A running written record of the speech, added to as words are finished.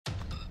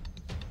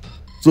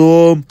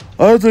So,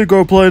 I think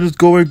our plan is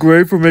going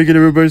great for making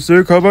everybody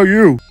sick. How about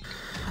you?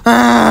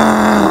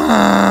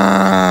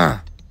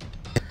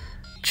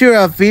 Cheer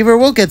up, Fever.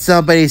 We'll get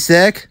somebody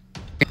sick.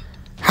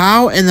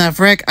 How in the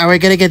frick are we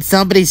gonna get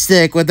somebody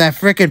sick with that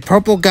frickin'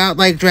 purple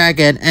godlike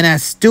dragon and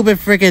that stupid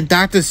frickin'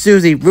 Dr.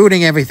 Susie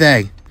ruining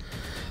everything?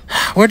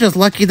 We're just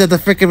lucky that the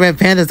frickin' Red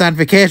Panda's on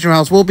vacation, or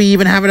else we'll be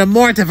even having a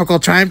more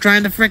difficult time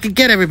trying to frickin'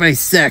 get everybody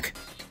sick.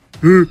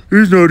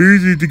 It's not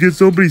easy to get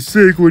somebody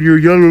sick when you're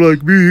yellow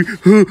like me.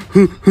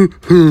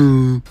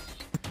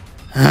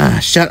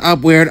 Shut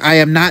up, Weird. I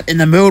am not in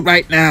the mood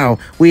right now.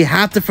 We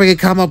have to frickin'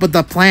 come up with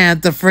a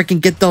plan to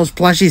frickin' get those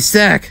plushies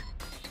sick.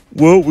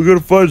 Well, we gotta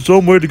find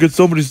some way to get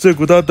somebody sick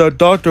without that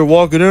doctor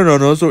walking in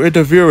on us or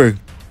interfering.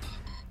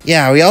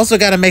 Yeah, we also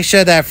gotta make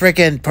sure that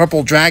frickin'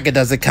 purple dragon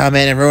doesn't come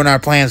in and ruin our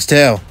plans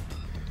too.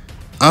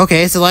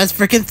 Okay, so let's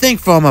frickin' think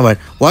for a moment.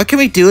 What can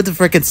we do to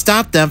frickin'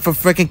 stop them from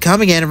frickin'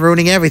 coming in and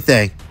ruining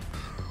everything?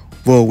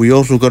 Well, we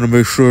also gotta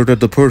make sure that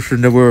the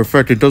person that we're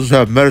affecting doesn't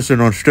have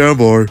medicine on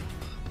standby.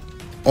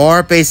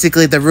 Or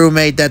basically the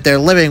roommate that they're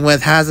living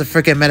with has a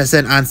frickin'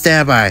 medicine on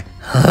standby.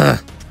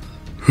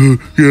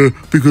 Yeah,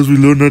 because we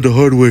learned that the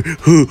hard way.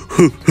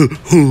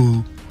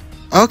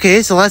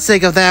 Okay, so let's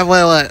think of that.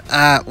 Well,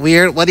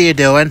 Weird, what are you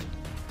doing?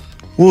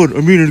 What?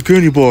 I'm eating a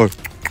candy bar.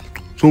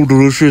 So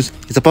delicious.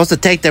 You're supposed to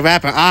take the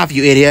wrapper off,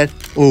 you idiot.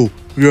 Oh,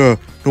 yeah.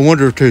 No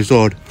wonder it tastes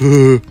odd.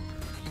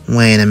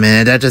 Wait a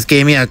minute, that just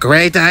gave me a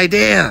great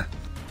idea.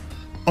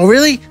 Oh,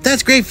 really?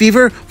 That's great,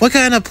 Fever. What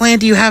kind of plan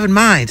do you have in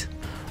mind?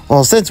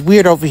 Well, since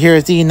Weird over here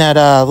is eating that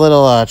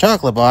little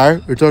chocolate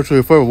bar, It's actually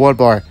a favorite one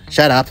bar.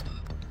 shut up.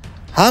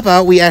 How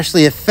about we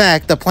actually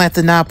affect the plants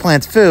and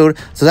non-plants food,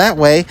 so that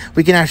way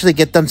we can actually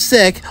get them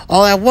sick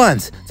all at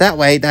once. That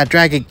way that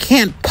dragon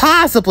can't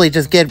possibly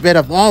just get rid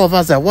of all of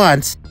us at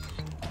once.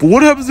 But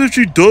what happens if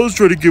she does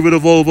try to get rid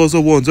of all of us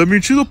at once? I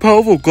mean, she's a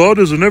powerful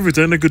goddess and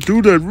everything that could do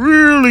that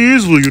really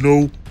easily, you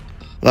know.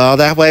 Well,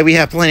 that way we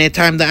have plenty of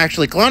time to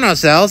actually clone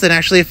ourselves and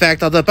actually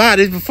affect other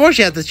bodies before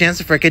she has the chance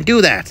to frickin'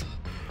 do that.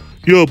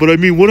 Yeah, but I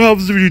mean, what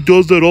happens if she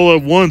does that all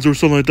at once or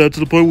something like that to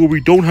the point where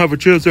we don't have a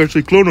chance to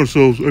actually clone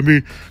ourselves? I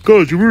mean,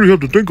 guys, you really have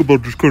to think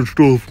about this kind of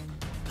stuff.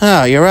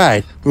 Oh, you're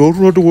right. We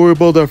also have to worry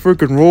about that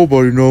freaking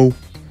robot, you know.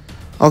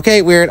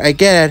 Okay, Weird, I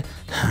get it.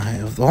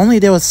 If only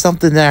there was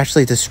something to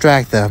actually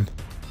distract them.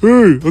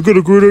 Hey, I got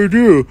a great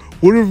idea.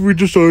 What if we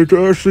decide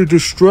to actually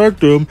distract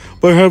them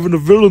by having the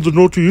villains of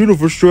Naughty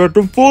Universe distract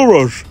them for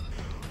us?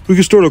 We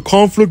can start a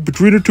conflict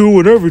between the two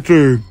and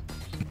everything.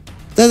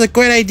 That's a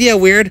great idea,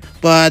 Weird,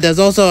 but there's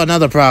also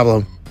another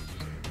problem.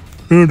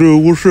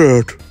 And what's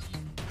that?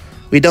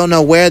 We don't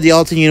know where the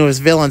alternate universe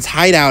villain's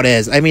hideout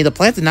is. I mean, the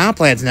plants and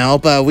non-plants know,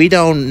 but we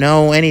don't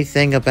know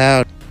anything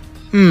about...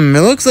 It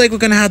looks like we're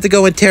gonna have to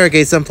go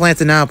interrogate some plants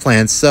and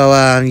non-plants,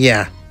 so,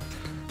 yeah.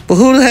 But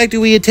who the heck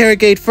do we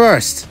interrogate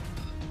first?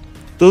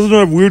 Doesn't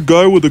that weird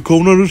guy with the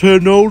cone on his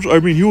head knows? I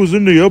mean, he was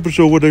in the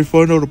episode where they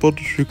find out about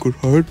the secret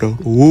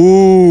hideout.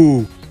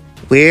 Ooh.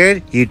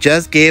 Weird, you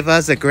just gave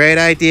us a great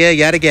idea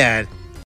yet again.